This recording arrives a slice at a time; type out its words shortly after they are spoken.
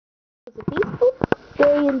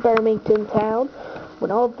in Birmingham town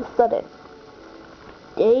when all of a sudden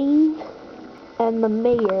Dave and the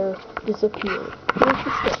mayor disappeared. Here's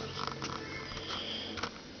the story.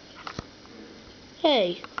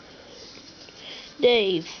 Hey,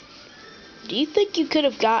 Dave, do you think you could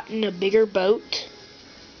have gotten a bigger boat?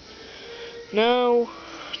 No,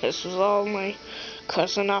 this was all my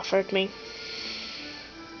cousin offered me.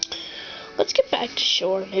 Let's get back to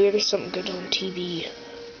shore. Maybe there's something good on TV.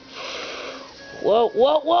 Whoa,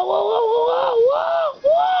 whoa, whoa, whoa, whoa, whoa, whoa,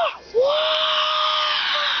 whoa, whoa!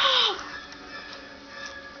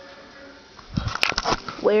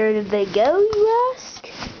 Where did they go, you ask?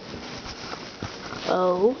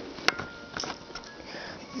 Oh,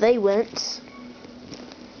 they went.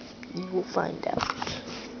 You will find out.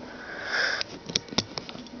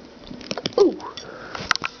 Ooh.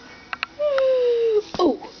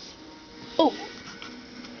 Oh. Oh.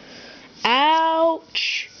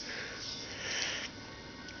 Ouch.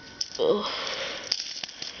 Oh.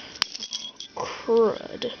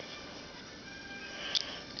 Crud.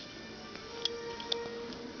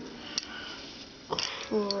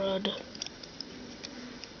 Crud.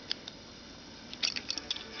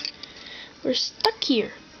 We're stuck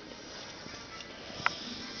here.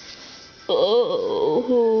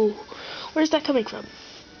 Oh. Where's that coming from?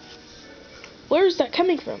 Where's that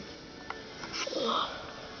coming from? Ugh.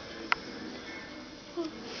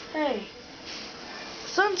 Hey. The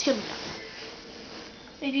sun's coming up.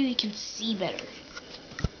 Maybe we can see better.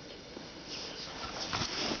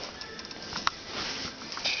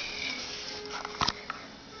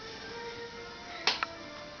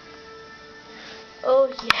 Oh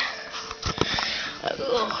yeah.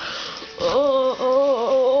 Oh.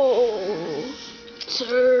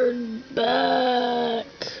 Turn back.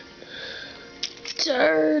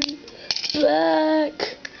 Turn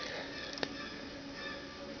back.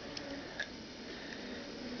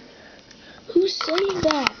 Who's saying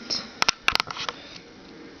that?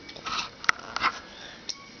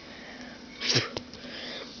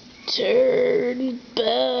 Turn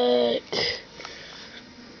back.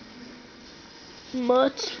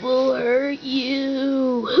 Mutt will hurt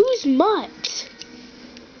you. Who's Mutt?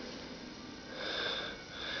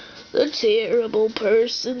 The terrible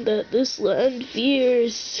person that this land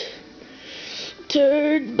fears.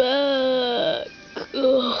 Turn back.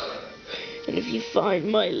 Ugh. And if you find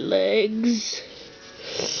my legs,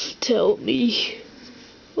 tell me.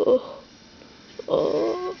 Oh.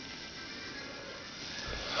 Oh.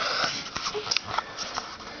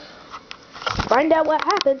 Find out what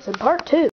happens in part 2.